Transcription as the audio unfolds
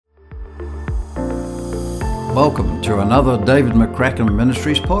Welcome to another David McCracken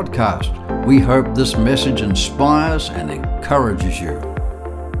Ministries podcast. We hope this message inspires and encourages you.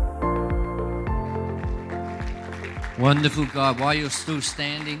 Wonderful God, while you're still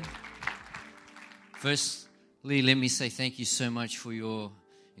standing, firstly, let me say thank you so much for your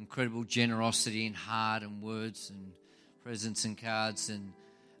incredible generosity in heart and words and presents and cards, and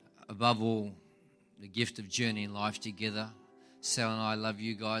above all, the gift of journeying life together. Sal and I love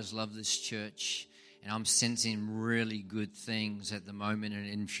you guys, love this church, and I'm sensing really good things at the moment in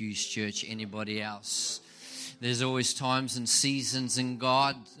Infused Church. Anybody else? There's always times and seasons in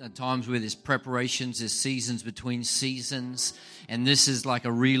God, times where there's preparations, there's seasons between seasons, and this is like a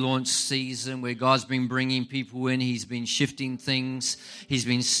relaunch season where God's been bringing people in. He's been shifting things, He's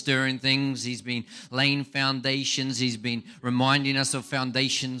been stirring things, He's been laying foundations, He's been reminding us of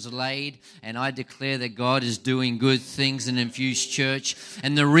foundations laid, and I declare that God is doing good things in Infused Church,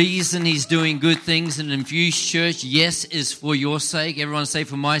 and the reason He's doing good things in Infused Church, yes, is for your sake. Everyone say,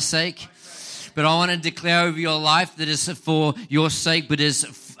 for my sake. But I want to declare over your life that it's for your sake, but is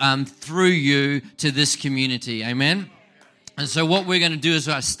through you to this community. Amen? And so what we're going to do is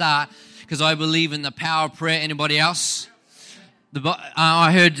I start, because I believe in the power of prayer. Anybody else?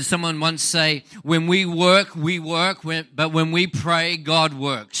 I heard someone once say, when we work, but when we pray, God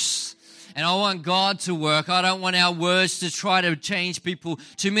works. And I want God to work. I don't want our words to try to change people.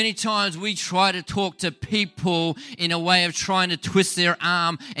 Too many times we try to talk to people in a way of trying to twist their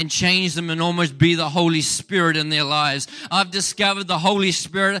arm and change them and almost be the Holy Spirit in their lives. I've discovered the Holy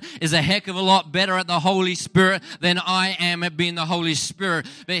Spirit is a heck of a lot better at the Holy Spirit than I am at being the Holy Spirit.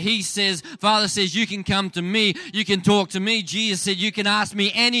 But He says, Father says, you can come to me, you can talk to me. Jesus said, you can ask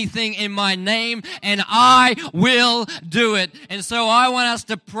me anything in my name and I will do it. And so I want us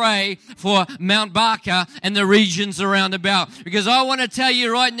to pray for Mount Barker and the regions around about, because I want to tell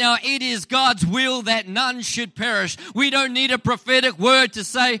you right now, it is God's will that none should perish. We don't need a prophetic word to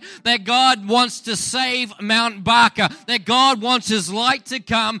say that God wants to save Mount Barker, that God wants His light to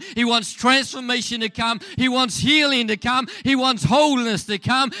come, He wants transformation to come, He wants healing to come, He wants wholeness to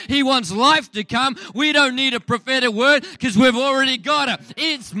come, He wants life to come. We don't need a prophetic word because we've already got it.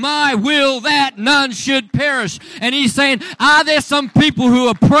 It's my will that none should perish. And He's saying, are there some people who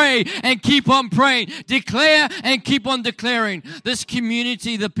are praying and keep on praying, declare and keep on declaring? This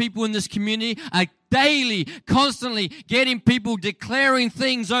community, the people in this community are daily, constantly getting people declaring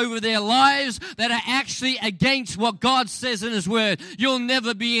things over their lives that are actually against what God says in His Word. You'll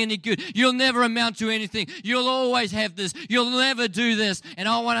never be any good. You'll never amount to anything. You'll always have this. You'll never do this. And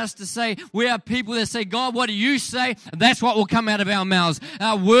I want us to say, we are people that say, God, what do you say? And that's what will come out of our mouths.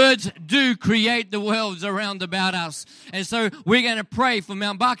 Our words do create the worlds around about us. And so we're going to pray for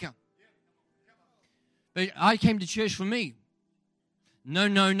Mount Barker. But I came to church for me. No.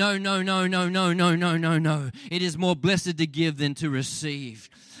 It is more blessed to give than to receive.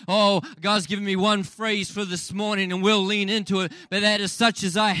 Oh, God's given me one phrase for this morning, and we'll lean into it. But that is, such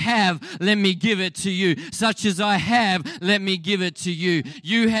as I have, let me give it to you. Such as I have, let me give it to you.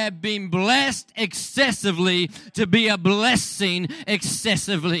 You have been blessed excessively to be a blessing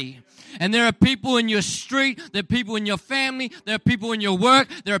excessively. And there are people in your street, there are people in your family, there are people in your work,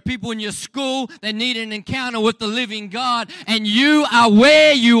 there are people in your school that need an encounter with the living God. And you are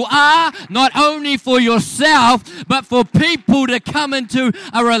where you are, not only for yourself, but for people to come into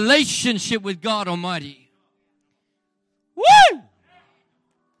a relationship with God Almighty. Woo!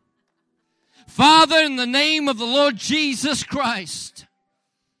 Father, in the name of the Lord Jesus Christ,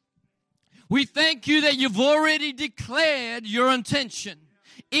 we thank you that you've already declared your intention.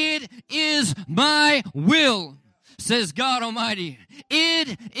 It is my will, says God Almighty.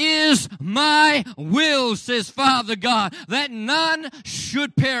 It is my will, says Father God, that none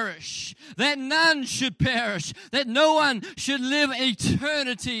should perish, that none should perish, that no one should live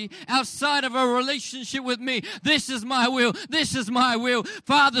eternity outside of a relationship with me. This is my will. This is my will.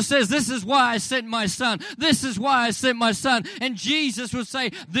 Father says, this is why I sent my Son. This is why I sent my Son. And Jesus would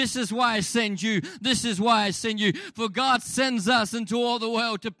say, this is why I send you. This is why I send you. For God sends us into all the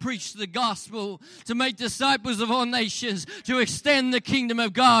world to preach the gospel, to make disciples of all nations, to extend the kingdom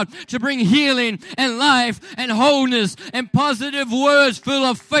of God, to bring healing and life and wholeness and positive words full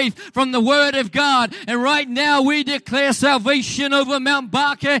of faith from the Word of God. And right now we declare salvation over Mount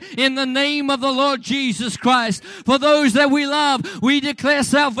Barker in the name of the Lord Jesus Christ. For those that we love, we declare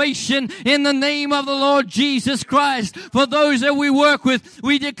salvation in the name of the Lord Jesus Christ. For those that we work with,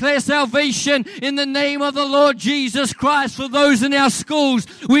 we declare salvation in the name of the Lord Jesus Christ. For those in our schools,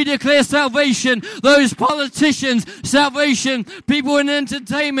 we declare salvation. Those politicians, finance, salvation, people in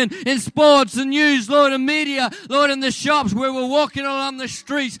entertainment, in sports and news, Lord, in media, Lord, in the shops where we're walking along the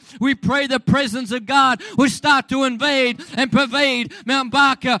streets. We pray the presence of God will start to invade and pervade Mount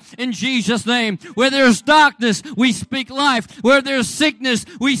Barker in Jesus' name. Where there is darkness, we speak life. Where there is sickness,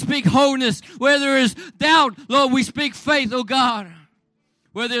 we speak wholeness. Where there is doubt, Lord, we speak faith, oh God.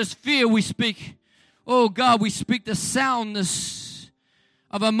 Where there is fear, we speak, oh God, we speak the soundness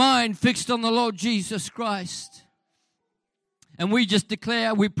of a mind fixed on the Lord Jesus Christ. And we just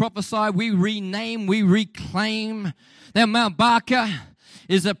declare, we prophesy, we rename, we reclaim that Mount Barker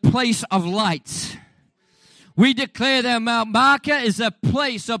is a place of light. We declare that Mount Barker is a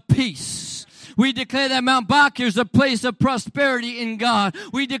place of peace. We declare that Mount Barker is a place of prosperity in God.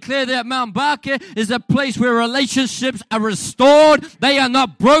 We declare that Mount Barker is a place where relationships are restored. They are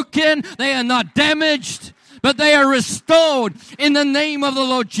not broken. They are not damaged, but they are restored in the name of the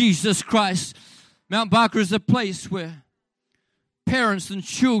Lord Jesus Christ. Mount Barker is a place where parents and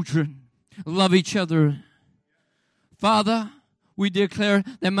children love each other. Father, we declare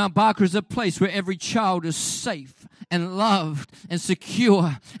that Mount Barker is a place where every child is safe and loved and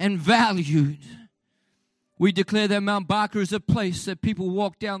secure and valued. We declare that Mount Barker is a place that people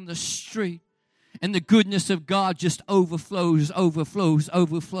walk down the street and the goodness of God just overflows, overflows,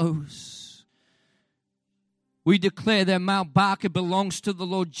 overflows. We declare that Mount Barker belongs to the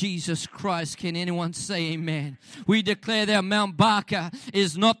Lord Jesus Christ. Can anyone say amen? We declare that Mount Barker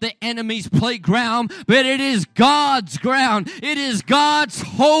is not the enemy's playground, but it is God's ground. It is God's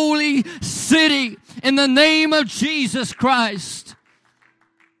holy city in the name of Jesus Christ.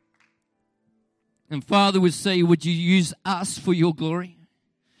 And Father would say, would you use us for your glory?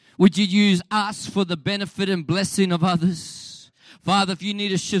 Would you use us for the benefit and blessing of others? Father, if you need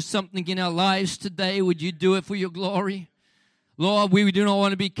to shift something in our lives today, would you do it for your glory? Lord, we do not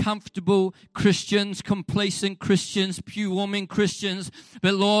want to be comfortable Christians, complacent Christians, pew-warming Christians.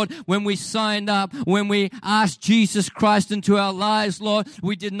 But Lord, when we signed up, when we asked Jesus Christ into our lives, Lord,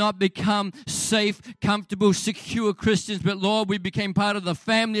 we did not become safe, comfortable, secure Christians. But Lord, we became part of the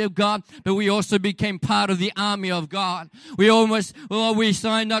family of God, but we also became part of the army of God. We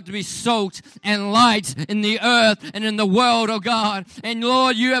signed up to be salt and light in the earth and in the world, oh God. And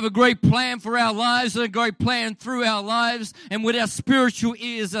Lord, you have a great plan for our lives and a great plan through our lives. And with our spiritual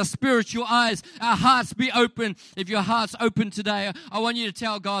ears, our spiritual eyes, our hearts be open. If your heart's open today, I want you to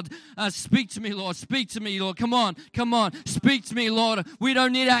tell God, speak to me, Lord. Speak to me, Lord. Come on. Speak to me, Lord. We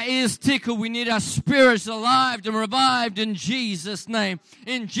don't need our ears tickled. We need our spirits alive and revived in Jesus' name.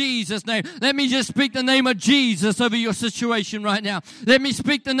 In Jesus' name. Let me just speak the name of Jesus over your situation right now. Let me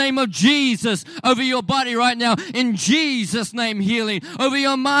speak the name of Jesus over your body right now. In Jesus' name, healing. Over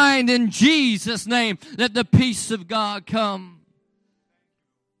your mind, in Jesus' name. Let the peace of God come.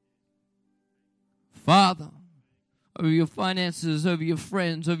 Father, over your finances, over your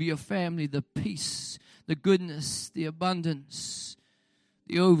friends, over your family, the peace, the goodness, the abundance,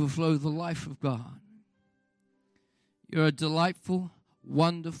 the overflow, the life of God. You're a delightful,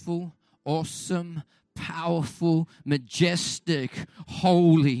 wonderful, awesome, powerful, majestic,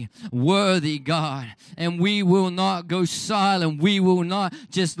 holy, worthy God. And we will not go silent. We will not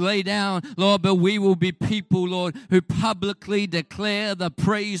just lay down, Lord, but we will be people, Lord, who publicly declare the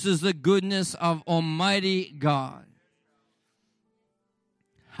praises, the goodness of Almighty God.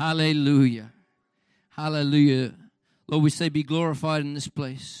 Hallelujah. Hallelujah. Lord, we say be glorified in this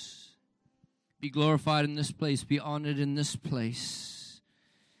place. Be glorified in this place. Be honored in this place.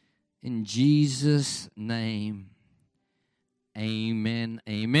 In Jesus' name, amen,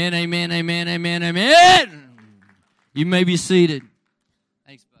 amen, amen, amen, amen, amen. You may be seated.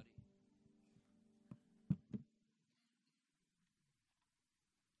 Thanks, buddy.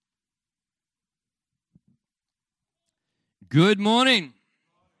 Good morning.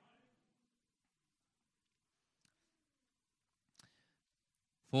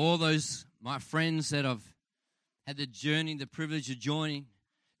 For all those, my friends that have had the journey, the privilege of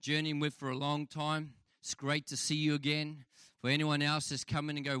journeying with for a long time. It's great to see you again. For anyone else that's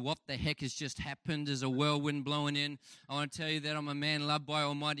coming and go, what the heck has just happened? There's a whirlwind blowing in. I want to tell you that I'm a man loved by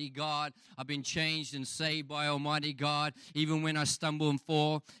Almighty God. I've been changed and saved by Almighty God. Even when I stumble and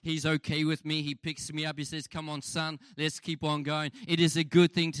fall, He's okay with me. He picks me up. He says, come on, son, let's keep on going. It is a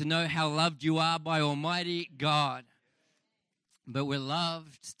good thing to know how loved you are by Almighty God. But we're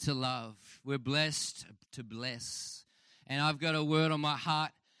loved to love. We're blessed to bless. And I've got a word on my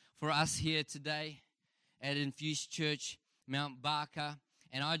heart for us here today at Infused Church, Mount Barker.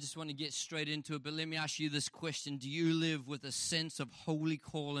 And I just want to get straight into it. But let me ask you this question. Do you live with a sense of holy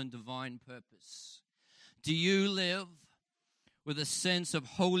call and divine purpose? Do you live with a sense of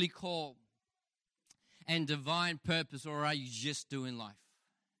holy call and divine purpose, or are you just doing life?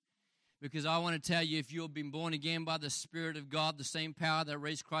 Because I want to tell you, if you've been born again by the Spirit of God, the same power that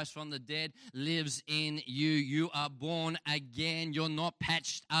raised Christ from the dead lives in you. You are born again. You're not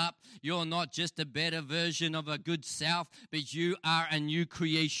patched up. You're not just a better version of a good self, but you are a new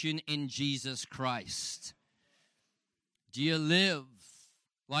creation in Jesus Christ. Do you live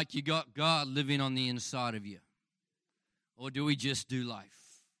like you got God living on the inside of you? Or do we just do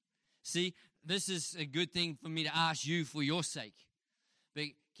life? See, this is a good thing for me to ask you for your sake. But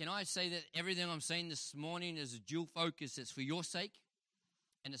can I say that everything I'm saying this morning is a dual focus? It's for your sake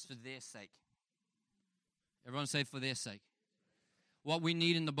and it's for their sake. Everyone say for their sake. What we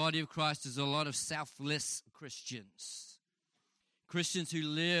need in the body of Christ is a lot of selfless Christians. Christians who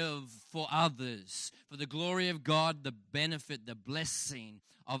live for others, for the glory of God, the benefit, the blessing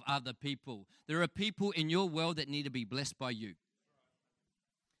of other people. There are people in your world that need to be blessed by you.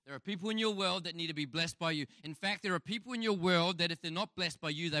 There are people in your world that need to be blessed by you. In fact, there are people in your world that if they're not blessed by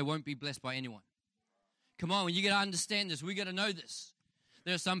you, they won't be blessed by anyone. Come on, you got to understand this. We got to know this.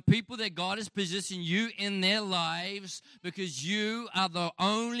 There are some people that God has positioned you in their lives because you are the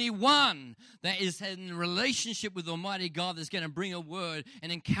only one that is in a relationship with Almighty God that's going to bring a word, an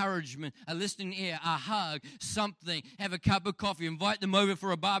encouragement, a listening ear, a hug, something. Have a cup of coffee. Invite them over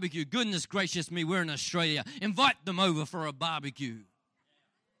for a barbecue. Goodness gracious me, we're in Australia. Invite them over for a barbecue.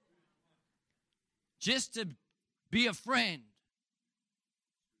 Just to be a friend.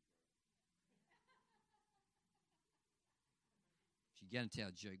 If you're going to tell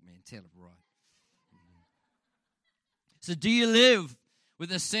a joke, man, tell it right. So do you live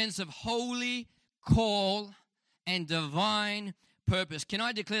with a sense of holy call and divine purpose? Can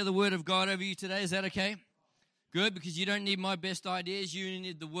I declare the word of God over you today? Is that okay? Good, because you don't need my best ideas. You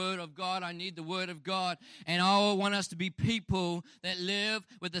need the word of God. I need the word of God. And I want us to be people that live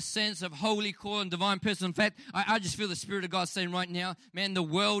with a sense of holy call and divine purpose. In fact, I just feel the Spirit of God saying right now, man, the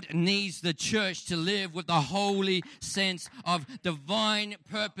world needs the church to live with the holy sense of divine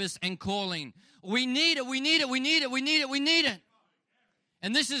purpose and calling. We need it, we need it, we need it, we need it, we need it.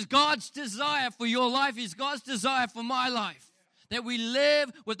 And this is God's desire for your life. It's God's desire for my life. That we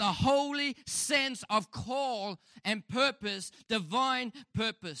live with a holy sense of call and purpose, divine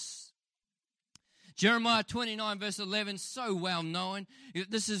purpose. Jeremiah 29 verse 11, so well known.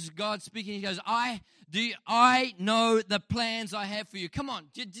 This is God speaking. He goes, I know the plans I have for you. Come on,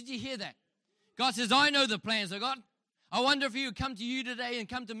 did you hear that? God says, I know the plans I got. I wonder if he would come to you today and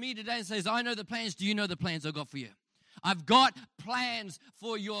come to me today and says, I know the plans. Do you know the plans I got for you? I've got plans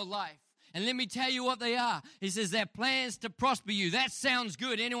for your life. And let me tell you what they are. He says they're plans to prosper you. That sounds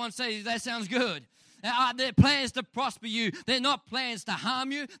good. Anyone say that sounds good? They're plans to prosper you. They're not plans to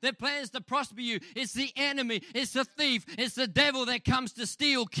harm you. They're plans to prosper you. It's the enemy. It's the thief. It's the devil that comes to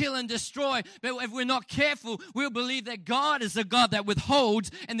steal, kill, and destroy. But if we're not careful, we'll believe that God is the God that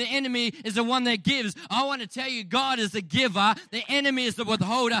withholds and the enemy is the one that gives. I want to tell you, God is the giver. The enemy is the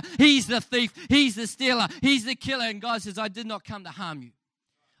withholder. He's the thief. He's the stealer. He's the killer. And God says, I did not come to harm you.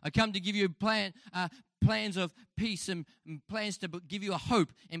 I come to give you plans of peace and plans to give you a hope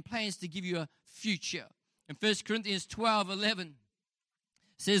and plans to give you a future. In 1 Corinthians 12:11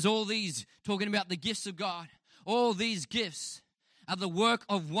 says all these, talking about the gifts of God, all these gifts are the work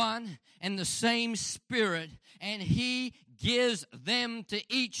of one and the same Spirit, and He gives them to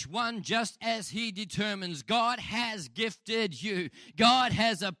each one just as He determines. God has gifted you. God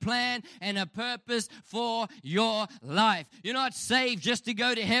has a plan and a purpose for your life. You're not saved just to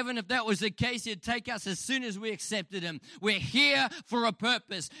go to heaven. If that was the case, He'd take us as soon as we accepted Him. We're here for a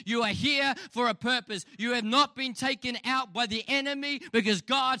purpose. You are here for a purpose. You have not been taken out by the enemy because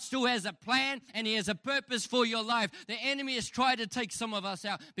God still has a plan and He has a purpose for your life. The enemy has tried to take some of us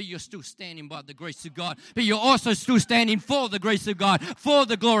out, but you're still standing by the grace of God. But you're also still standing for the grace of God, for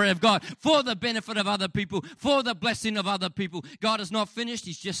the glory of God, for the benefit of other people, for the blessing of other people. God is not finished.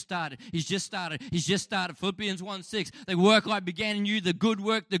 He's just started. He's just started. He's just started. Philippians 1:6. The work I began in you, the good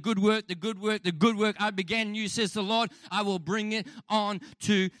work, the good work, the good work, the good work I began in you, says the Lord, I will bring it on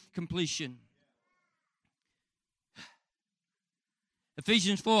to completion.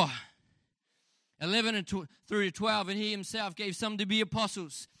 Ephesians 4:11 through to 12, and He Himself gave some to be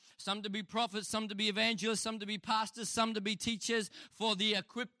apostles, some to be prophets, some to be evangelists, some to be pastors, some to be teachers, for the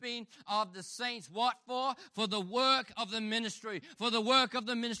equipping of the saints. What for? For the work of the ministry. For the work of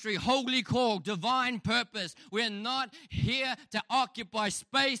the ministry. Holy call, divine purpose. We're not here to occupy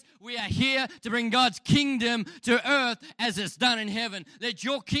space. We are here to bring God's kingdom to earth as it's done in heaven. Let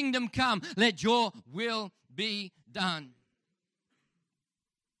your kingdom come. Let your will be done.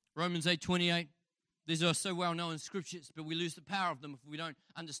 Romans 8:28. These are so well-known scriptures, but we lose the power of them if we don't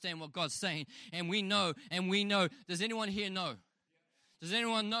understand what God's saying. And we know. Does anyone here know? Does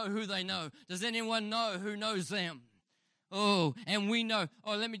anyone know who they know? Does anyone know who knows them? Oh, and we know.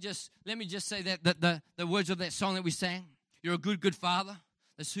 Oh, let me just say that the words of that song that we sang. You're a good father.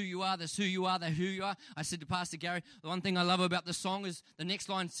 That's who you are. That's who you are. That's who you are. I said to Pastor Gary, the one thing I love about the song is the next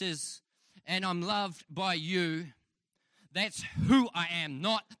line says, and I'm loved by you. That's who I am.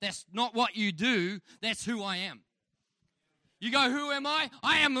 That's not what you do. That's who I am. You go, who am I?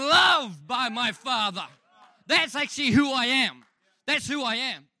 I am loved by my Father. That's actually who I am. That's who I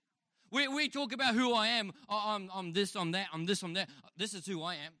am. We talk about who I am. I'm this, I'm that, I'm this, I'm that. This is who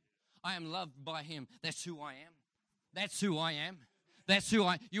I am. I am loved by Him. That's who I am. That's who I am. That's who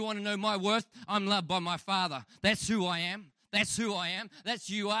I am. You want to know my worth? I'm loved by my Father. That's who I am. That's who I am. That's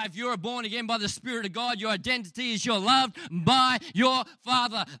who you are. If you're born again by the Spirit of God, your identity is you're loved by your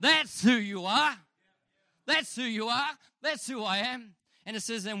Father. That's who you are. That's who you are. That's who I am. And it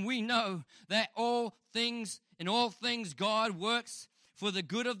says, and we know that in all things God works for the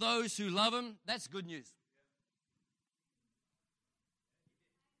good of those who love Him. That's good news.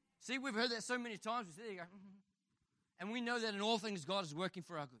 See, we've heard that so many times. We sit there and go, and we know that in all things God is working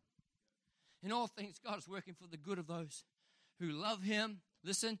for our good. In all things God is working for the good of those who love Him.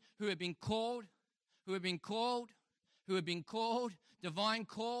 Listen, who have been called, divine call,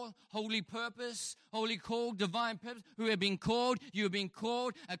 holy purpose, holy call, divine purpose, who have been called, you have been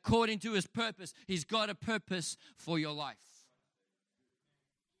called according to His purpose. He's got a purpose for your life.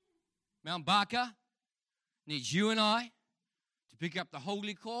 Mount Barker needs you and I to pick up the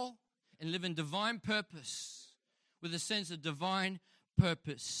holy call and live in divine purpose with a sense of divine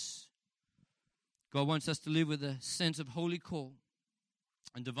purpose. God wants us to live with a sense of holy call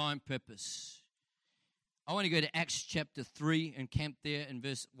and divine purpose. I want to go to Acts chapter 3 and camp there in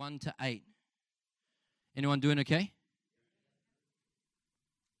verse 1 to 8. Anyone doing okay?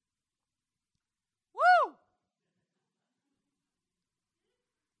 Woo!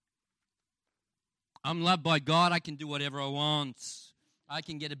 I'm loved by God. I can do whatever I want. I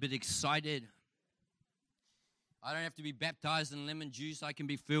can get a bit excited. I don't have to be baptized in lemon juice. I can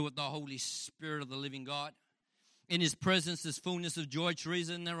be filled with the Holy Spirit of the living God. In His presence, there's fullness of joy.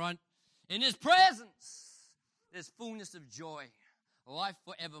 Teresa, isn't that right? In His presence, there's fullness of joy. Life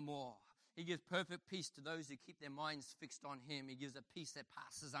forevermore. He gives perfect peace to those who keep their minds fixed on Him. He gives a peace that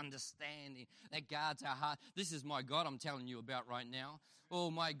passes understanding, that guards our heart. This is my God I'm telling you about right now. Oh,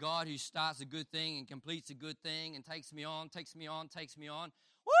 my God, who starts a good thing and completes a good thing and takes me on.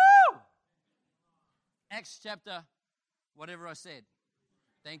 Woo! Acts chapter, whatever I said.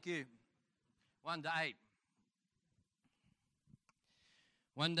 Thank you. 1 to 8.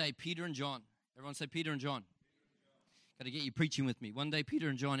 One day, Peter and John. Everyone say Peter and John. Got to get you preaching with me. One day, Peter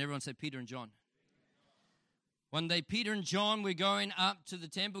and John. Everyone say Peter and John. One day, Peter and John were going up to the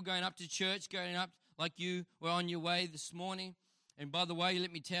temple, going up to church, going up like you were on your way this morning. And by the way,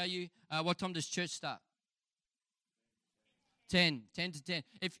 let me tell you, what time does church start? 10 to 10.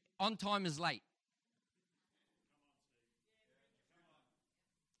 If on time is late.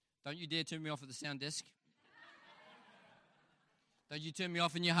 Don't you dare turn me off at the sound desk. Don't you turn me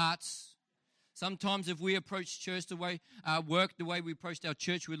off in your hearts. Sometimes if we approach church the way, work the way we approached our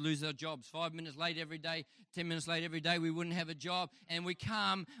church, we'd lose our jobs. 5 minutes late every day, 10 minutes late every day, we wouldn't have a job. And we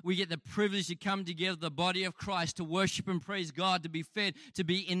get the privilege to come together, the body of Christ, to worship and praise God, to be fed, to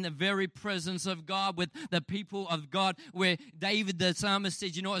be in the very presence of God with the people of God, where David the psalmist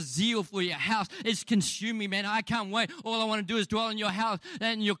said, you know, a zeal for your house is consuming, man. I can't wait. All I want to do is dwell in your house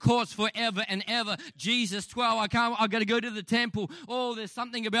and your courts forever and ever. Jesus 12, I got to go to the temple. Oh, there's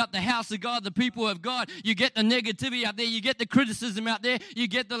something about the house of God, the people of God. You get the negativity out there, you get the criticism out there, you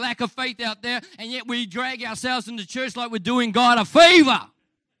get the lack of faith out there, and yet we drag ourselves into church like we're doing God a favor.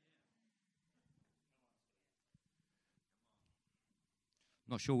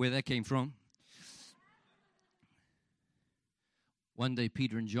 Not sure where that came from. One day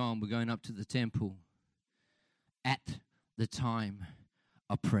Peter and John were going up to the temple at the time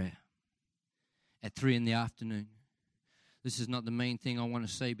of prayer at 3 p.m. This is not the main thing I want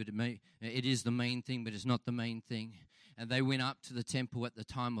to say, but it is the main thing, but it's not the main thing. And they went up to the temple at the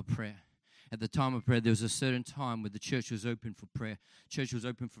time of prayer. At the time of prayer, there was a certain time where the church was open for prayer. Church was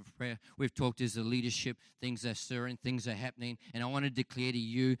open for prayer. We've talked as a leadership, things are stirring, things are happening. And I want to declare to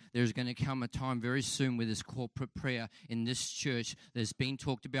you, there's going to come a time very soon where there's corporate prayer in this church that's been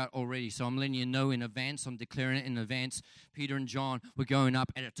talked about already. So I'm letting you know in advance, I'm declaring it in advance. Peter and John were going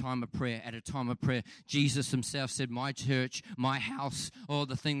up at a time of prayer, Jesus himself said, my church, my house,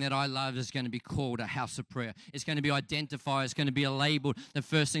 the thing that I love is going to be called a house of prayer. It's going to be identified. It's going to be a label. The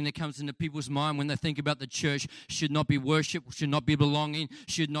first thing that comes into people's people's mind when they think about the church should not be worship, should not be belonging,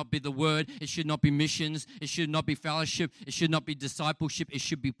 should not be the word, it should not be missions, it should not be fellowship, it should not be discipleship, it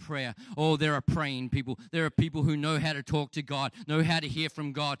should be prayer. Oh, there are praying people. There are people who know how to talk to God, know how to hear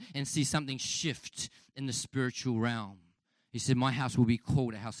from God, and see something shift in the spiritual realm. He said, my house will be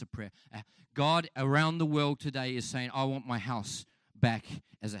called a house of prayer. God around the world today is saying, I want my house back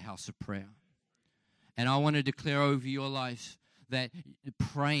as a house of prayer. And I want to declare over your life that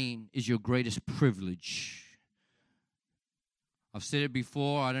praying is your greatest privilege. I've said it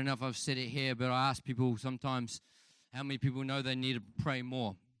before. I don't know if I've said it here, but I ask people sometimes how many people know they need to pray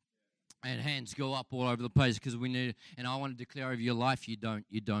more. And hands go up all over the place because we need it. And I want to declare over your life, you don't.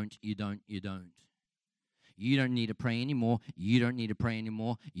 You don't need to pray anymore. You don't need to pray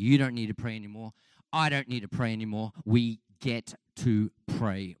anymore. You don't need to pray anymore. I don't need to pray anymore. We get to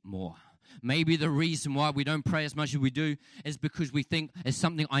pray more. Maybe the reason why we don't pray as much as we do is because we think it's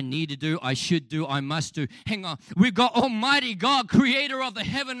something I need to do, I should do, I must do. Hang on. We've got Almighty God, creator of the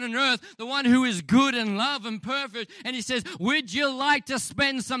heaven and earth, the one who is good and love and perfect. And he says, would you like to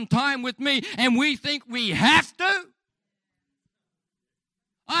spend some time with me? And we think we have to.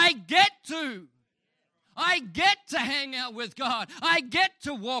 I get to. I get to hang out with God. I get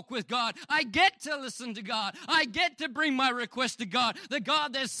to walk with God. I get to listen to God. I get to bring my request to God. The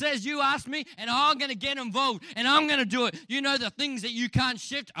God that says, you ask me, and I'm going to get involved, and I'm going to do it. You know the things that you can't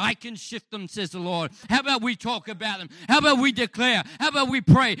shift, I can shift them, says the Lord. How about we talk about them? How about we declare? How about we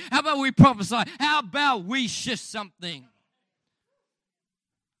pray? How about we prophesy? How about we shift something?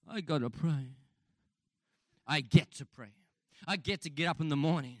 I got to pray. I get to pray. I get to get up in the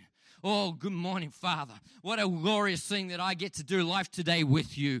morning. Oh, good morning, Father. What a glorious thing that I get to do life today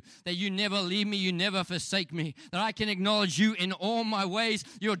with you, that you never leave me, you never forsake me, that I can acknowledge you in all my ways.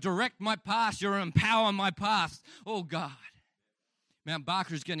 You'll direct my path, you'll empower my path. Oh, God. Mount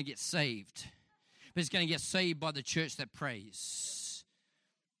Barker is going to get saved, but he's going to get saved by the church that prays.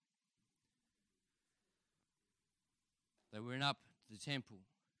 They went up to the temple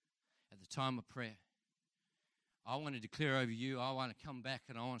at the time of prayer. I want to declare over you, I want to come back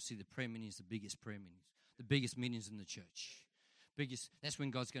and I want to see the prayer meetings, the biggest prayer meetings, the biggest meetings in the church. That's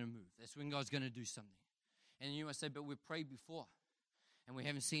when God's going to move. That's when God's going to do something. And you might say, but we've prayed before and we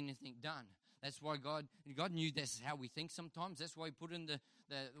haven't seen anything done. That's why God knew that's how we think sometimes. That's why he put in the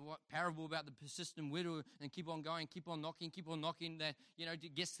parable about the persistent widow and keep on going, keep on knocking, that,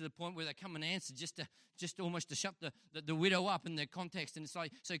 it gets to the point where they come and answer just almost to shut the widow up in the context. And it's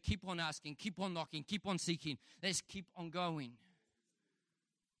like, so keep on asking, keep on knocking, keep on seeking. Let's keep on going.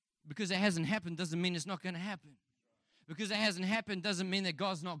 Because it hasn't happened doesn't mean it's not going to happen. Because it hasn't happened doesn't mean that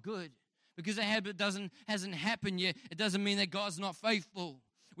God's not good. Because it hasn't happened yet, it doesn't mean that God's not faithful.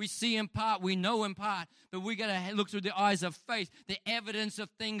 We see in part, we know in part, but we got to look through the eyes of faith, the evidence of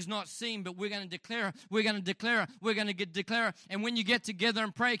things not seen, but we're going to declare, we're going to declare. And when you get together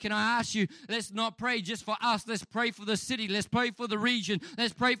and pray, can I ask you, let's not pray just for us. Let's pray for the city. Let's pray for the region.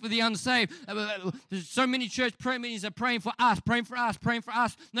 Let's pray for the unsaved. There's so many church prayer meetings are praying for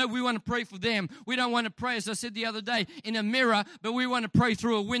us. No, we want to pray for them. We don't want to pray, as I said the other day, in a mirror, but we want to pray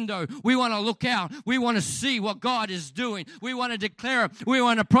through a window. We want to look out. We want to see what God is doing. We want to declare it. We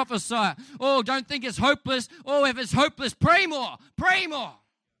want to prophesy. Oh, don't think it's hopeless. Oh, if it's hopeless, pray more. Pray more. I'm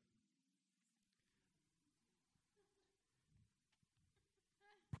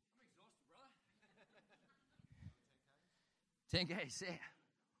exhausted, brother. 10Ks, yeah.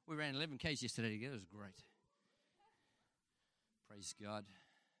 We ran 11Ks yesterday together. It was great. Praise God.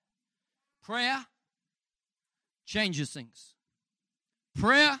 Prayer changes things.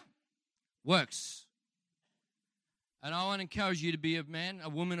 Prayer works. And I want to encourage you to be a man, a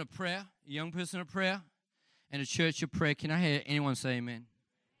woman of prayer, a young person of prayer, and a church of prayer. Can I hear anyone say amen?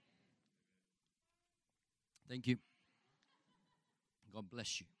 Thank you. God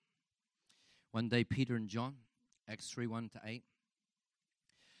bless you. One day, Peter and John, Acts 3:1-8,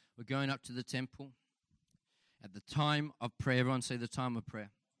 were going up to the temple at the time of prayer. Everyone say the time of prayer.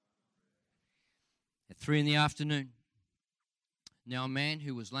 At 3 p.m. Now a man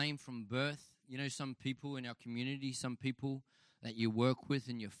who was lame from birth. You know, some people in our community, some people that you work with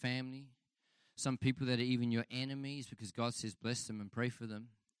in your family, some people that are even your enemies, because God says bless them and pray for them.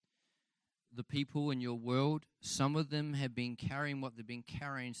 The people in your world, some of them have been carrying what they've been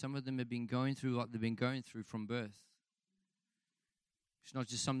carrying. Some of them have been going through what they've been going through from birth. It's not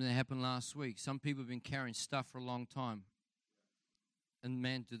just something that happened last week. Some people have been carrying stuff for a long time. And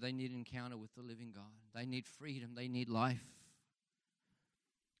man, do they need an encounter with the living God? They need freedom. They need life.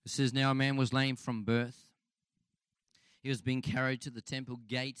 It says, now a man was lame from birth. He was being carried to the temple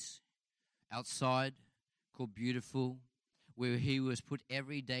gates outside, called Beautiful, where he was put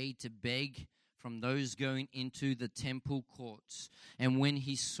every day to beg from those going into the temple courts. And when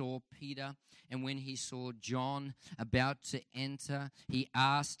he saw Peter and when he saw John about to enter, he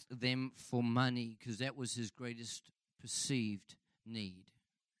asked them for money because that was his greatest perceived need.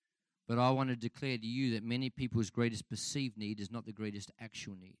 But I want to declare to you that many people's greatest perceived need is not the greatest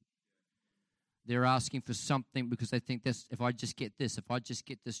actual need. They're asking for something because they think this, if I just get this, if I just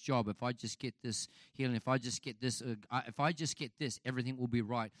get this job, if I just get this healing, if I just get this, everything will be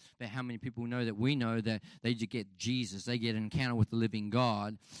right. But how many people know that we know that they just get Jesus, they get an encounter with the living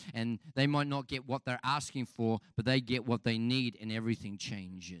God, and they might not get what they're asking for, but they get what they need, and everything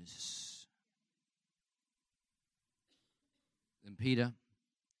changes. Then Peter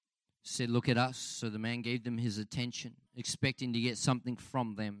said, "Look at us." So the man gave them his attention, expecting to get something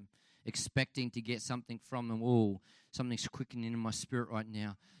from them. Oh, something's quickening in my spirit right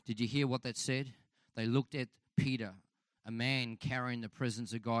now. Did you hear what that said? They looked at Peter, a man carrying the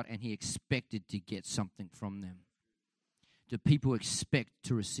presence of God, and he expected to get something from them. Do people expect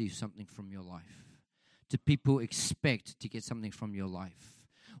to receive something from your life? Do people expect to get something from your life?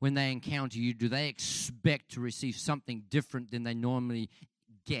 When they encounter you, do they expect to receive something different than they normally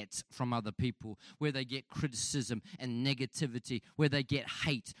get from other people, where they get criticism and negativity, where they get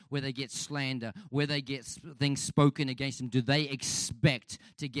hate, where they get slander, where they get things spoken against them? Do they expect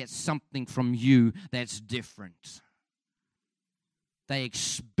to get something from you that's different? They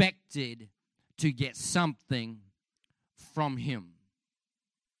expected to get something from him.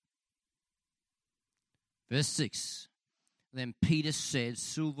 Verse 6, then Peter said,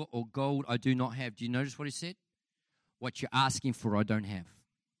 "Silver or gold I do not have." Do you notice what he said? What you're asking for, I don't have.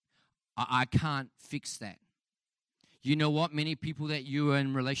 I can't fix that. You know what? Many people that you are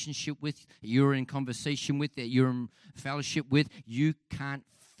in relationship with, you're in conversation with, that you're in fellowship with, you can't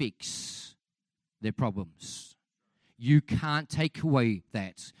fix their problems. You can't take away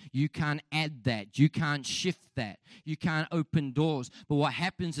that. You can't add that. You can't shift that. You can't open doors. But what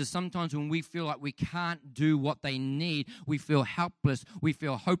happens is sometimes when we feel like we can't do what they need, we feel helpless, we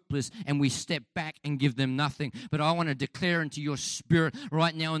feel hopeless, and we step back and give them nothing. But I want to declare into your spirit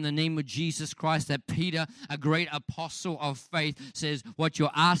right now in the name of Jesus Christ that Peter, a great apostle of faith, says, what you're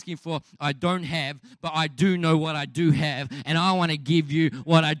asking for, I don't have, but I do know what I do have, and I want to give you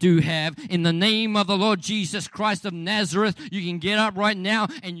what I do have. In the name of the Lord Jesus Christ of Nazareth, you can get up right now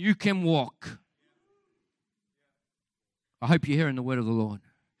and you can walk. I hope you're hearing the word of the Lord.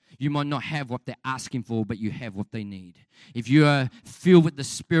 You might not have what they're asking for, but you have what they need. If you are filled with the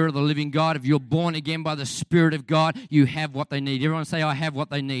Spirit of the living God, if you're born again by the Spirit of God, you have what they need. Everyone say, I have what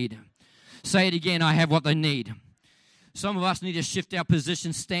they need. Say it again, I have what they need. Some of us need to shift our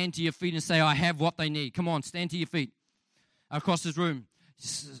position, stand to your feet and say, I have what they need. Come on, stand to your feet across this room.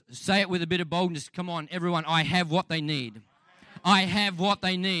 Say it with a bit of boldness. Come on, everyone, I have what they need. I have what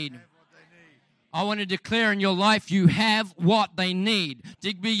they need. I want to declare in your life, you have what they need.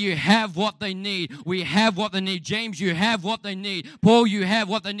 Digby, you have what they need. We have what they need. James, you have what they need. Paul, you have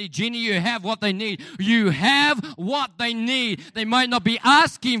what they need. Jenny, you have what they need. You have what they need. They might not be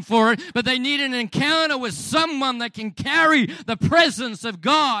asking for it, but they need an encounter with someone that can carry the presence of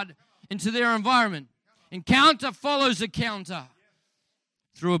God into their environment. Encounter follows encounter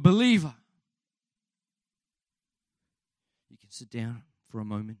through a believer. You can sit down for a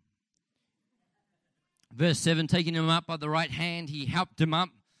moment. Verse 7, taking him up by the right hand, he helped him up.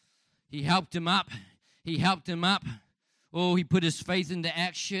 He helped him up. He helped him up. Oh, he put his faith into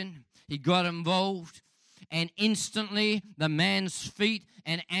action. He got involved. And instantly, the man's feet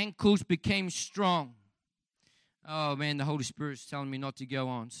and ankles became strong. Oh, man, the Holy Spirit's telling me not to go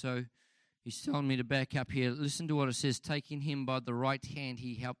on. So he's telling me to back up here. Listen to what it says. Taking him by the right hand,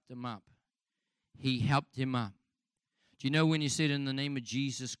 he helped him up. He helped him up. Do you know when you said in the name of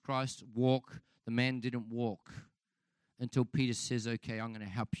Jesus Christ, walk, the man didn't walk until Peter says, okay, I'm going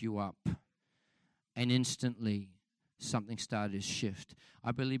to help you up. And instantly, something started to shift.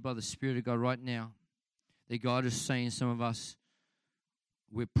 I believe by the Spirit of God right now that God is saying, some of us,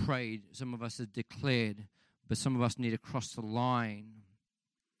 we've prayed, some of us have declared, but some of us need to cross the line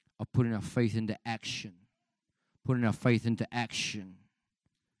of putting our faith into action. Putting our faith into action.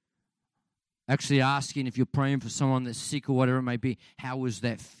 Actually asking, if you're praying for someone that's sick or whatever it may be, how is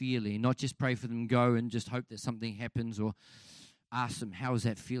that feeling? Not just pray for them, go and just hope that something happens, or ask them, how is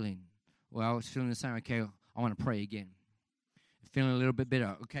that feeling? Well, it's feeling the same. Okay, I want to pray again. Feeling a little bit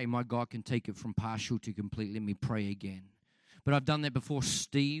better. Okay, my God can take it from partial to complete. Let me pray again. But I've done that before.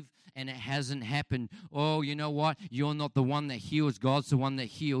 Steve and it hasn't happened. Oh, you know what? You're not the one that heals. God's the one that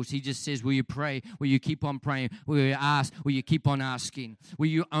heals. He just says, will you pray? Will you keep on praying? Will you ask? Will you keep on asking? Will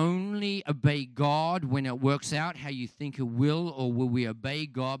you only obey God when it works out how you think it will, or will we obey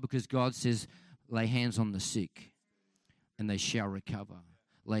God because God says, lay hands on the sick and they shall recover?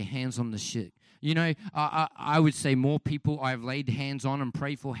 Lay hands on the sick. You know, I would say more people I've laid hands on and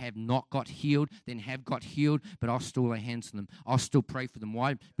prayed for have not got healed than have got healed, but I'll still lay hands on them. I'll still pray for them.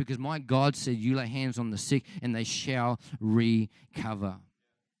 Why? Because my God said, you lay hands on the sick and they shall recover.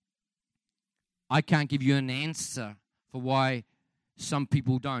 I can't give you an answer for why some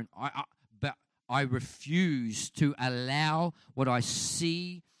people don't. But I refuse to allow what I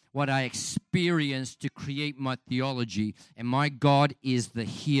see, what I experience to create my theology. And my God is the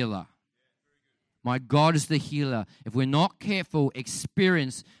healer. My God is the healer. If we're not careful,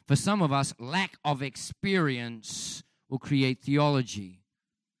 experience, for some of us, lack of experience will create theology.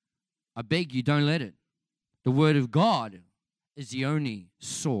 I beg you, don't let it. The Word of God is the only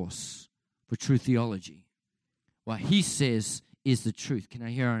source for true theology. What He says is the truth. Can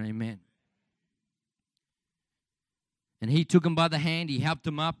I hear an amen? And He took him by the hand, He helped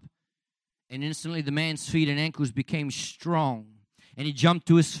him up, and instantly the man's feet and ankles became strong. And he jumped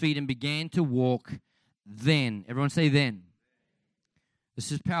to his feet and began to walk then. Everyone say then.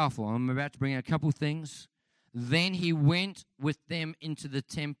 This is powerful. I'm about to bring out a couple things. Then he went with them into the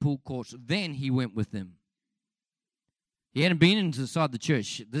temple courts. Then he went with them. He hadn't been inside the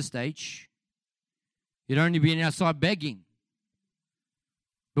church at this stage. He'd only been outside begging.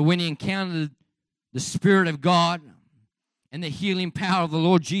 But when he encountered the Spirit of God and the healing power of the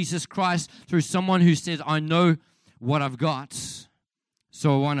Lord Jesus Christ through someone who says, I know what I've got,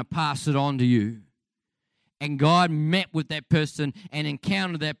 so I want to pass it on to you. And God met with that person and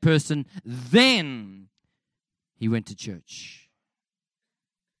encountered that person. Then he went to church.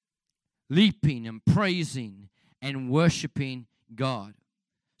 Leaping and praising and worshiping God.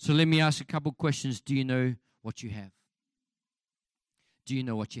 So let me ask a couple questions. Do you know what you have? Do you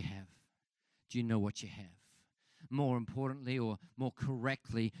know what you have? Do you know what you have? More importantly, or more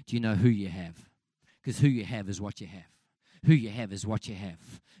correctly, do you know who you have? Because who you have is what you have. Who you have is what you have.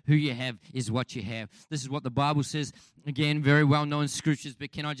 Who you have is what you have. This is what the Bible says. Again, very well-known scriptures,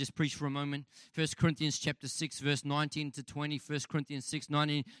 but can I just preach for a moment? 1 Corinthians chapter 6, verse 19 to 20. 1 Corinthians 6,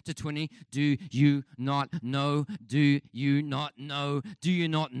 19 to 20. Do you not know? Do you not know? Do you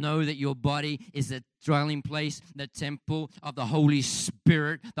not know that your body is a dwelling place, the temple of the Holy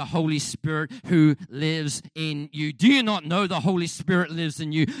Spirit who lives in you? Do you not know the Holy Spirit lives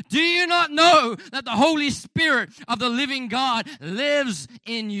in you? Do you not know that the Holy Spirit of the living God lives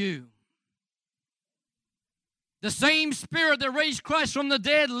in you? The same Spirit that raised Christ from the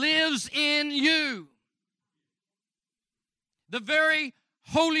dead lives in you. The very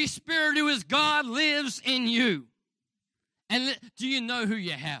Holy Spirit who is God lives in you. And do you know who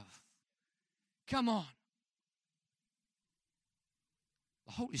you have? Come on.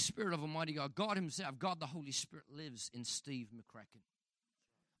 The Holy Spirit of Almighty God, God Himself, God the Holy Spirit lives in Steve McCracken.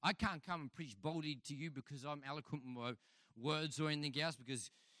 I can't come and preach boldly to you because I'm eloquent with my words or anything else,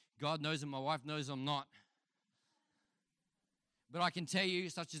 because God knows and my wife knows I'm not. But I can tell you,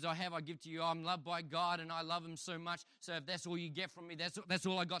 such as I have, I give to you. I'm loved by God and I love Him so much. So if that's all you get from me, that's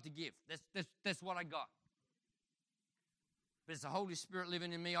all I got to give. That's what I got. But it's the Holy Spirit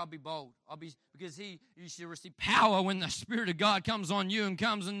living in me. I'll be bold. Because you should receive power when the Spirit of God comes on you and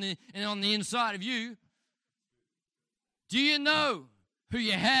comes on the inside of you. Do you know who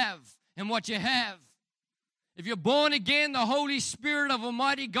you have and what you have? If you're born again, the Holy Spirit of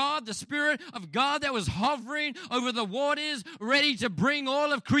Almighty God, the Spirit of God that was hovering over the waters, ready to bring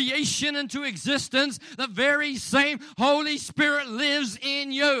all of creation into existence, the very same Holy Spirit lives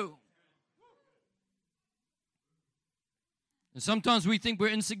in you. And sometimes we think we're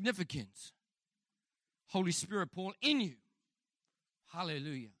insignificant. Holy Spirit, Paul, in you.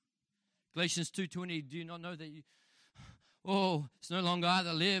 Hallelujah. Galatians 2:20, do you not know that you... Oh, it's no longer I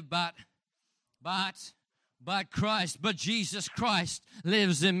that live, but Christ, but Jesus Christ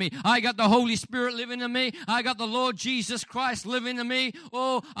lives in me. I got the Holy Spirit living in me. I got the Lord Jesus Christ living in me.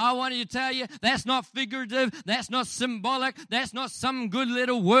 Oh, I wanted to tell you, that's not figurative. That's not symbolic. That's not some good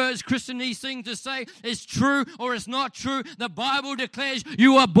little words Christianese thing to say. It's true or it's not true. The Bible declares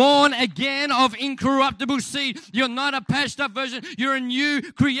you are born again of incorruptible seed. You're not a patched up version. You're a new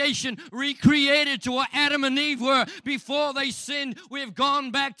creation, recreated to what Adam and Eve were before they sinned. We have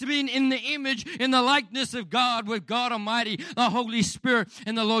gone back to being in the image, in the likeness of God, with God Almighty, the Holy Spirit,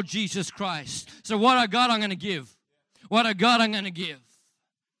 and the Lord Jesus Christ. So what I got, I'm going to give. What I got, I'm going to give.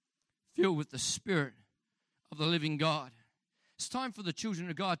 Filled with the Spirit of the living God. It's time for the children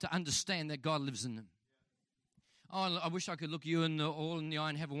of God to understand that God lives in them. Oh, I wish I could look you all in the eye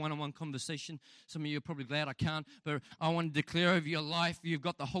and have a one-on-one conversation. Some of you are probably glad I can't, but I want to declare over your life, you've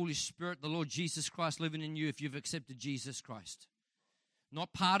got the Holy Spirit, the Lord Jesus Christ living in you if you've accepted Jesus Christ.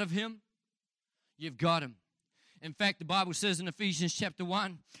 Not part of Him, you've got Him. In fact, the Bible says in Ephesians chapter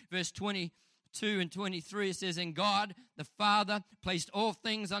 1, verse 22 and 23, it says, and God, the Father, placed all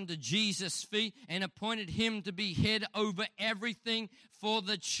things under Jesus' feet and appointed Him to be head over everything for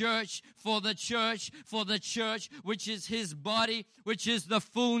the church, which is His body, which is the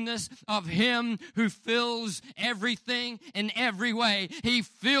fullness of Him who fills everything in every way. He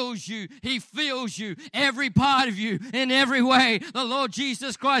fills you, every part of you in every way. The Lord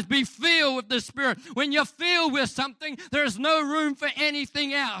Jesus Christ, be filled with the Spirit. When you're filled with something, there's no room for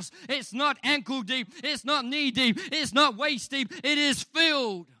anything else. It's not ankle deep, it's not knee deep, it's not waist deep, it is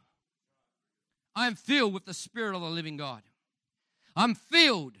filled. I'm filled with the Spirit of the living God. I'm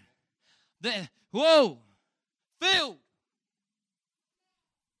filled. Filled. Woo!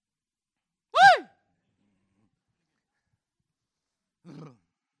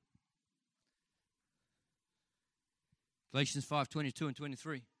 Galatians 5:22 and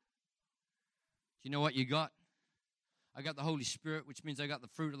 23. Do you know what you got? I got the Holy Spirit, which means I got the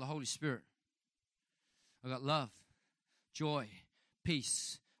fruit of the Holy Spirit. I got love, joy,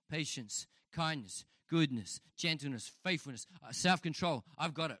 peace, patience, kindness, goodness, gentleness, faithfulness, self-control.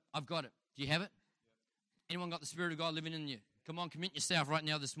 I've got it. Do you have it? Anyone got the Spirit of God living in you? Come on, commit yourself right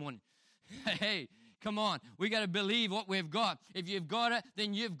now this morning. Hey, come on. We got to believe what we've got. If you've got it,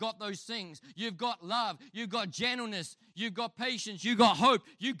 then you've got those things. You've got love. You've got gentleness. You've got patience. You've got hope.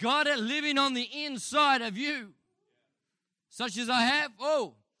 You got it living on the inside of you. Such as I have.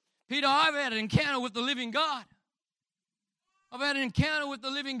 Oh, Peter, I've had an encounter with the living God. I've had an encounter with the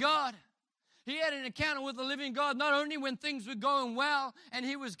living God. He had an encounter with the living God not only when things were going well and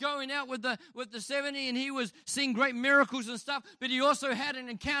he was going out with the 70 and he was seeing great miracles and stuff, but he also had an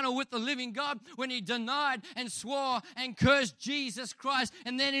encounter with the living God when he denied and swore and cursed Jesus Christ.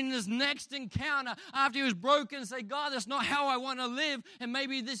 And then in his next encounter, after he was broken, say, God, that's not how I want to live. And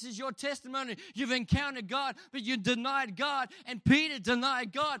maybe this is your testimony. You've encountered God, but you denied God. And Peter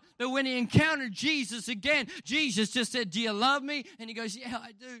denied God. But when he encountered Jesus again, Jesus just said, do you love me? And he goes, yeah,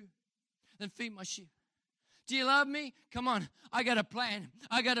 I do. Then feed my sheep. Do you love me? Come on. I got a plan.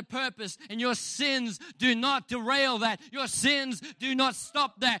 I got a purpose. And your sins do not derail that. Your sins do not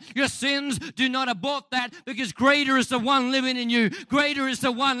stop that. Your sins do not abort that, because greater is the one living in you. Greater is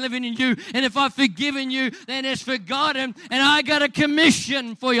the one living in you. And if I've forgiven you, then it's forgotten. And I got a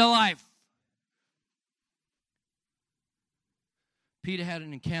commission for your life. Peter had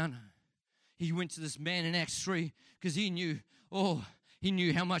an encounter. He went to this man in Acts 3 because he knew, he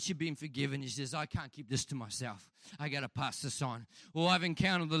knew how much he'd been forgiven. He says, I can't keep this to myself. I got to pass this on. I've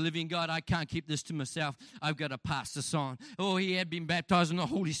encountered the living God. I can't keep this to myself. I've got to pass this on. He had been baptized in the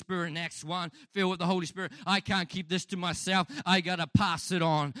Holy Spirit in Acts 1, filled with the Holy Spirit. I can't keep this to myself. I got to pass it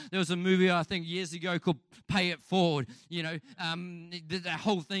on. There was a movie, I think, years ago called Pay It Forward. You know, that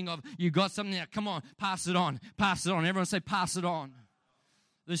whole thing of you got something now, come on, pass it on. Pass it on. Everyone say, pass it on.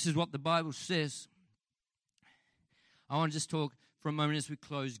 This is what the Bible says. I want to just talk for a moment as we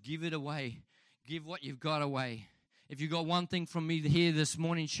close. Give it away. Give what you've got away. If you got one thing from me here this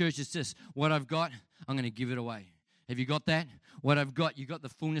morning, church, it's this. What I've got, I'm going to give it away. Have you got that? What I've got, you got the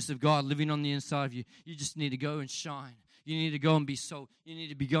fullness of God living on the inside of you. You just need to go and shine. You need to go and be salt. You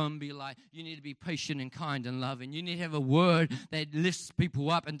need to go and be light. You need to be patient and kind and loving. You need to have a word that lifts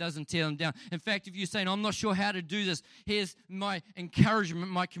people up and doesn't tear them down. In fact, if you're saying, I'm not sure how to do this, here's my encouragement,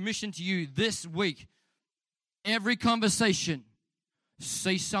 my commission to you this week. Every conversation,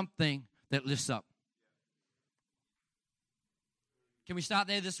 say something that lifts up. Can we start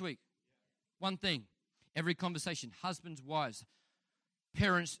there this week? One thing. Every conversation. Husbands, wives,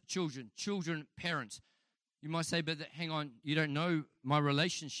 parents, children, parents. You might say, but hang on, you don't know my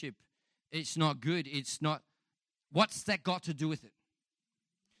relationship. It's not good. It's not. What's that got to do with it?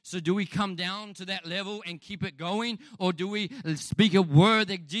 So do we come down to that level and keep it going? Or do we speak a word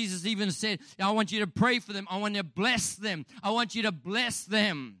that Jesus even said, I want you to pray for them. I want you to bless them. I want you to bless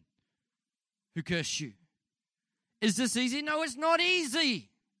them who curse you. Is this easy? No, it's not easy.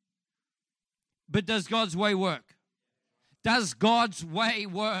 But does God's way work? Does God's way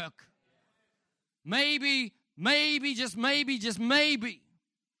work? Maybe, just maybe,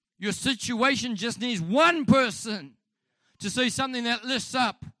 your situation just needs one person to say something that lifts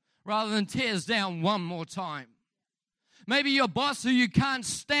up rather than tears down one more time. Maybe your boss who you can't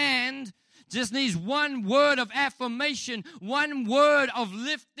stand just needs one word of affirmation, one word of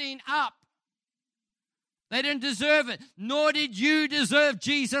lifting up They didn't deserve it. Nor did you deserve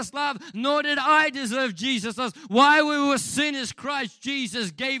Jesus' love. Nor did I deserve Jesus' love. While we were sinners, Christ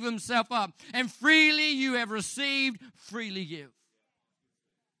Jesus gave himself up. And freely you have received, freely give.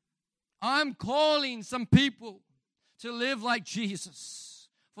 I'm calling some people to live like Jesus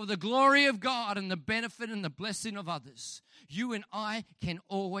for the glory of God and the benefit and the blessing of others. You and I can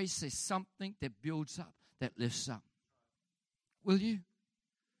always say something that builds up, that lifts up. Will you?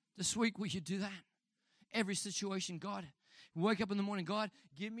 This week, will you do that? Every situation, God, wake up in the morning, God,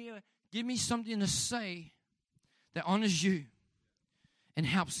 give me something to say that honors you and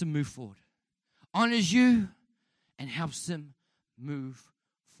helps them move forward. Honors you and helps them move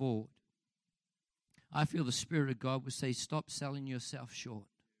forward. I feel the Spirit of God would say, stop selling yourself short.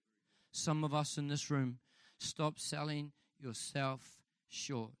 Some of us in this room, stop selling yourself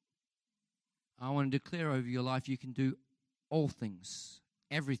short. I want to declare over your life, you can do all things,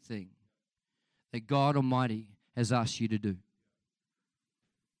 everything that God Almighty has asked you to do.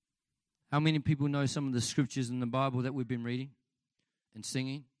 How many people know some of the scriptures in the Bible that we've been reading and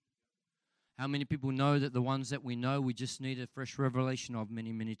singing? How many people know that the ones that we know, we just need a fresh revelation of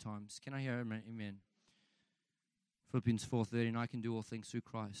many, many times? Can I hear amen? Philippians 4:13, I can do all things through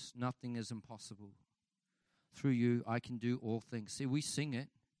Christ. Nothing is impossible. Through you, I can do all things. See, we sing it,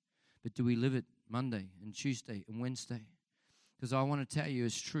 but do we live it Monday and Tuesday and Wednesday? Because I want to tell you,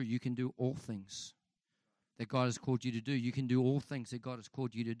 it's true. You can do all things that God has called you to do. You can do all things that God has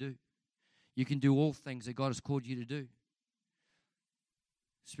called you to do. You can do all things that God has called you to do.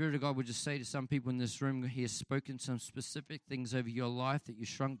 Spirit of God would just say to some people in this room, He has spoken some specific things over your life that you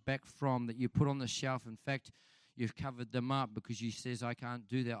shrunk back from, that you put on the shelf. In fact, you've covered them up because you says, I can't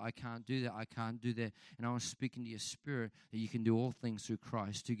do that, I can't do that, I can't do that. And I want to speak into your spirit that you can do all things through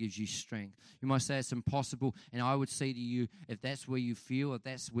Christ who gives you strength. You might say it's impossible. And I would say to you, if that's where you feel, if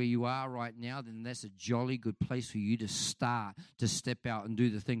that's where you are right now, then that's a jolly good place for you to start to step out and do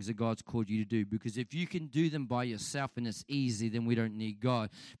the things that God's called you to do. Because if you can do them by yourself and it's easy, then we don't need God.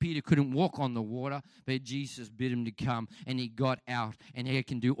 Peter couldn't walk on the water, but Jesus bid him to come and he got out. And he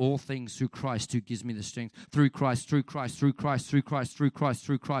can do all things through Christ who gives me the strength. Through Christ, through Christ, through Christ, through Christ, through Christ,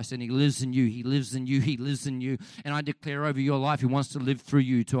 through Christ. And he lives in you, he lives in you, he lives in you. And I declare over your life, he wants to live through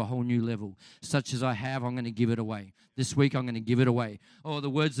you to a whole new level. Such as I have, I'm going to give it away. This week, I'm going to give it away. Oh,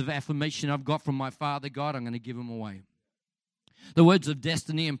 the words of affirmation I've got from my Father God, I'm going to give them away. The words of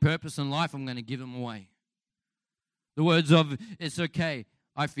destiny and purpose in life, I'm going to give them away. The words of, it's okay,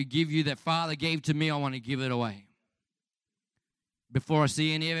 I forgive you that Father gave to me, I want to give it away. Before I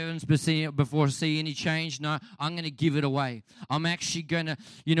see any evidence, before I see any change, no, I'm going to give it away. I'm actually going to,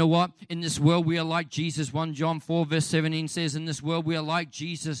 you know what? In this world, we are like Jesus. 1 John 4, verse 17 says, in this world, we are like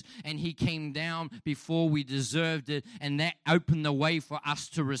Jesus, and he came down before we deserved it, and that opened the way for us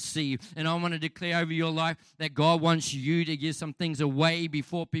to receive. And I want to declare over your life that God wants you to give some things away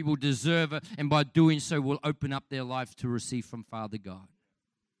before people deserve it, and by doing so, will open up their life to receive from Father God.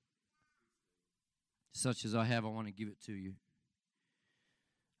 Such as I have, I want to give it to you.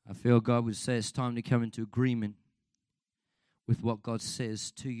 I feel God would say it's time to come into agreement with what God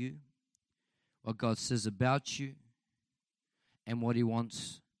says to you, what God says about you, and what he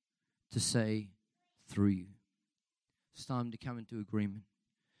wants to say through you. It's time to come into agreement.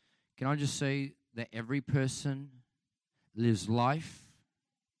 Can I just say that every person lives life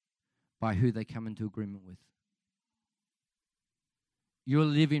by who they come into agreement with? You're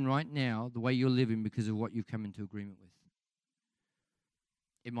living right now the way you're living because of what you've come into agreement with.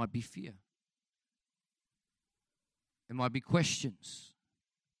 It might be fear. It might be questions.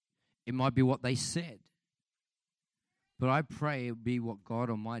 It might be what they said. But I pray it be what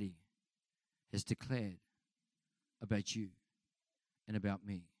God Almighty has declared about you and about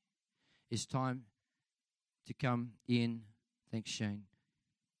me. It's time to come in, thanks Shane,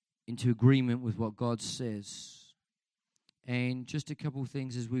 into agreement with what God says. And just a couple of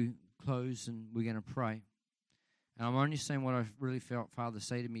things as we close and we're going to pray. And I'm only saying what I really felt Father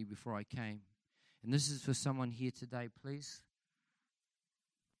say to me before I came. And this is for someone here today, please.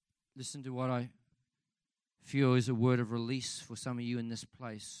 Listen to what I feel is a word of release for some of you in this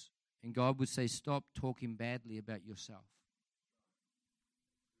place. And God would say, stop talking badly about yourself.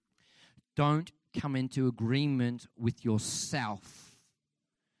 Don't come into agreement with yourself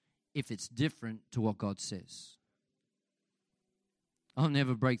if it's different to what God says. I'll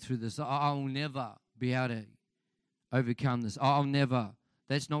never break through this. I'll never be able to overcome this. I'll never.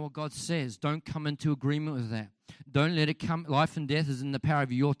 That's not what God says. Don't come into agreement with that. Don't let it come. Life and death is in the power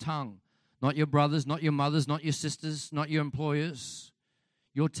of your tongue. Not your brothers, not your mothers, not your sisters, not your employers.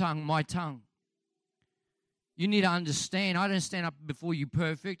 Your tongue, my tongue. You need to understand, I don't stand up before you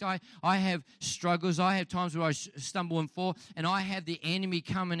perfect. I have struggles. I have times where I stumble and fall, and I have the enemy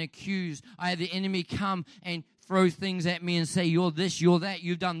come and accuse. I have the enemy come and throw things at me and say, you're this, you're that,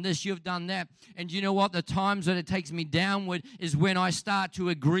 you've done this, you've done that. And you know what? The times that it takes me downward is when I start to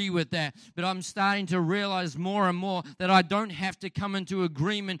agree with that. But I'm starting to realize more and more that I don't have to come into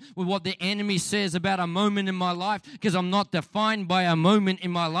agreement with what the enemy says about a moment in my life, because I'm not defined by a moment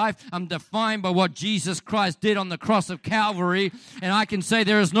in my life. I'm defined by what Jesus Christ did on the cross of Calvary. And I can say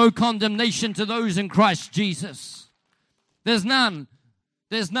there is no condemnation to those in Christ Jesus. There's none.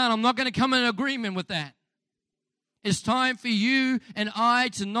 There's none. I'm not going to come in agreement with that. It's time for you and I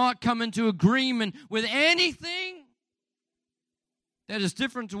to not come into agreement with anything that is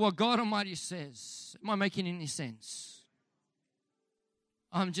different to what God Almighty says. Am I making any sense?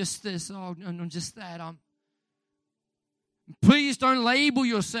 I'm just this, oh, no, I'm just that. Please don't label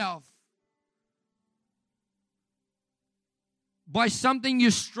yourself by something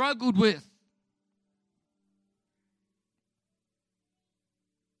you struggled with.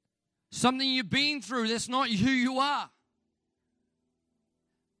 Something you've been through, that's not who you are.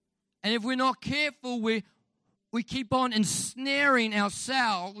 And if we're not careful, we keep on ensnaring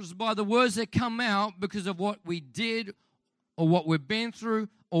ourselves by the words that come out because of what we did or what we've been through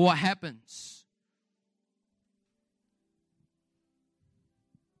or what happens.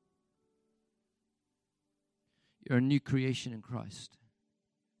 You're a new creation in Christ.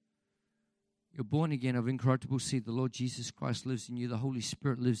 You're born again of incorruptible seed. The Lord Jesus Christ lives in you. The Holy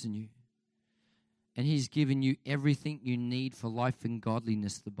Spirit lives in you. And He's given you everything you need for life and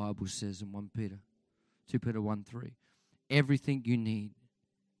godliness, the Bible says in 2 Peter 1:3. Everything you need.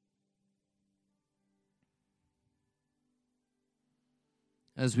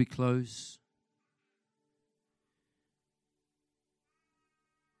 As we close,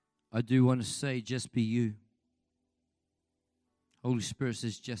 I do want to say, just be you. Holy Spirit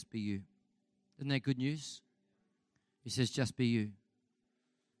says, just be you. Isn't that good news? He says, just be you.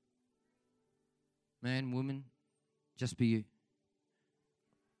 Man, woman, just be you.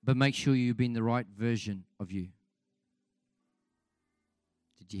 But make sure you've been the right version of you.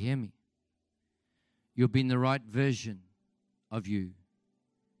 Did you hear me? You've been the right version of you.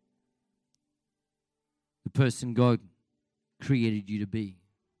 The person God created you to be.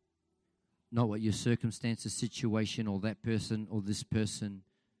 Not what your circumstances, situation, or that person or this person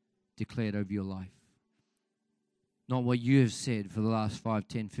declared over your life. Not what you have said for the last 5,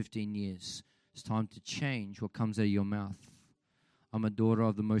 10, 15 years. It's time to change what comes out of your mouth. I'm a daughter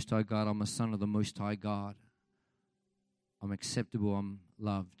of the Most High God. I'm a son of the Most High God. I'm acceptable. I'm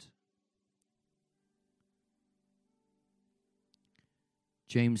loved.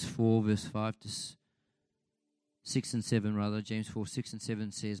 James 4, verse 5 to 6 and 7, rather. James 4, 6 and 7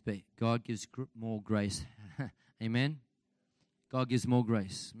 says, but God gives more grace. Amen? God gives more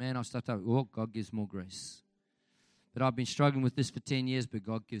grace. Man, I start to, oh, God gives more grace. But I've been struggling with this for 10 years, but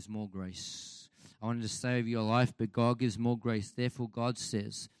God gives more grace. I wanted to save your life, but God gives more grace. Therefore, God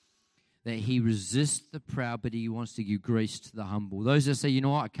says that He resists the proud, but He wants to give grace to the humble. Those that say, you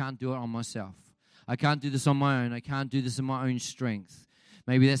know what, I can't do it on myself. I can't do this on my own. I can't do this in my own strength.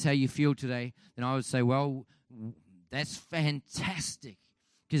 Maybe that's how you feel today. Then I would say, well, that's fantastic,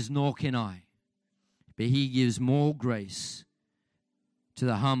 because nor can I. But He gives more grace to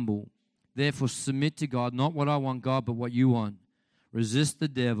the humble. Therefore, submit to God, not what I want, God, but what you want. Resist the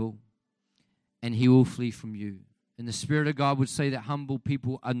devil, and he will flee from you. And the Spirit of God would say that humble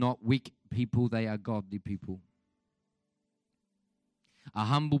people are not weak people, they are godly people. A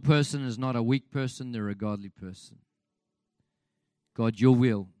humble person is not a weak person, they're a godly person. God, your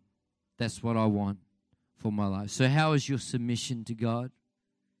will, that's what I want for my life. So how is your submission to God?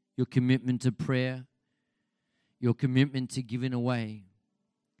 Your commitment to prayer? Your commitment to giving away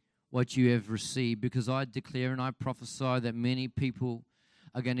what you have received? Because I declare and I prophesy that many people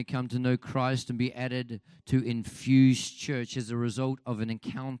are going to come to know Christ and be added to Infused Church as a result of an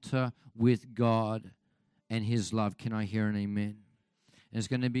encounter with God and His love. Can I hear an amen? And it's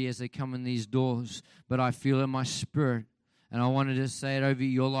going to be as they come in these doors, but I feel in my spirit, and I wanted to say it over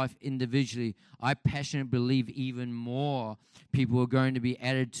your life individually, I passionately believe even more people are going to be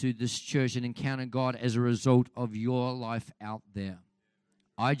added to this church and encounter God as a result of your life out there.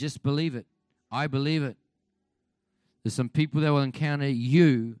 I just believe it. I believe it. There's some people that will encounter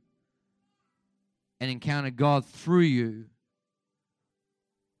you and encounter God through you.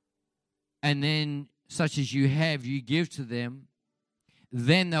 And then, such as you have, you give to them.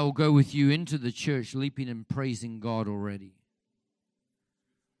 Then they'll go with you into the church, leaping and praising God already.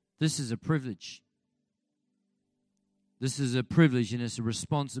 This is a privilege. This is a privilege and it's a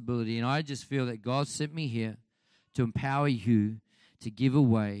responsibility. And I just feel that God sent me here to empower you to give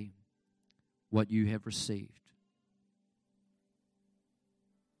away what you have received.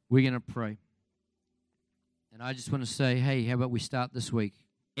 We're going to pray. And I just want to say, hey, how about we start this week?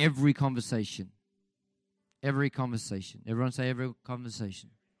 Every conversation. Everyone say every conversation.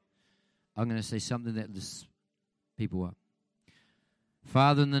 I'm going to say something that lifts people up.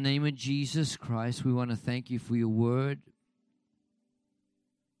 Father, in the name of Jesus Christ, we want to thank you for your word,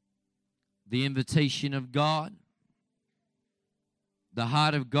 the invitation of God, the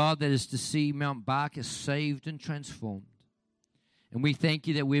heart of God that is to see Mount Barker saved and transformed. And we thank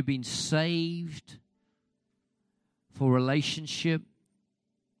you that we've been saved for relationship.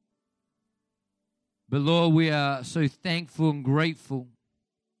 But Lord, we are so thankful and grateful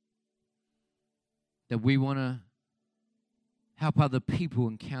that we want to help other people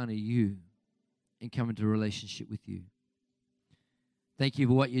encounter you and come into a relationship with you. Thank you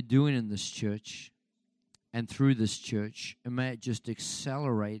for what you're doing in this church and through this church. And may it just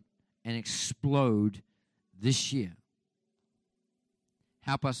accelerate and explode this year.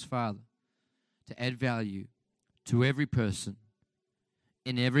 Help us, Father, to add value to every person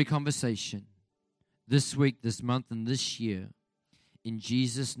in every conversation this week, this month, and this year. In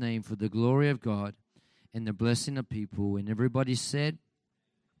Jesus' name, for the glory of God and the blessing of people. And everybody said,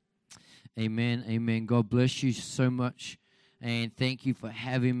 amen, amen. God bless you so much. And thank you for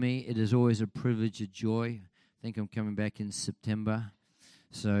having me. It is always a privilege, a joy. I think I'm coming back in September.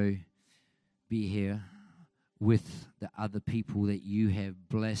 So be here with the other people that you have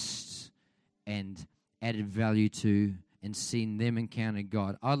blessed and added value to and seen them encounter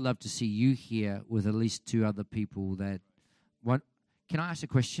God. I'd love to see you here with at least 2 other people that want. Can I ask a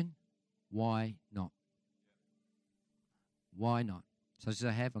question? Why not? Why not? So as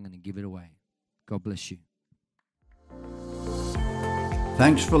I have, I'm going to give it away. God bless you.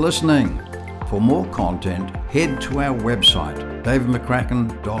 Thanks for listening. For more content, head to our website,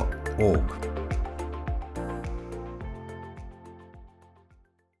 davidmccracken.org.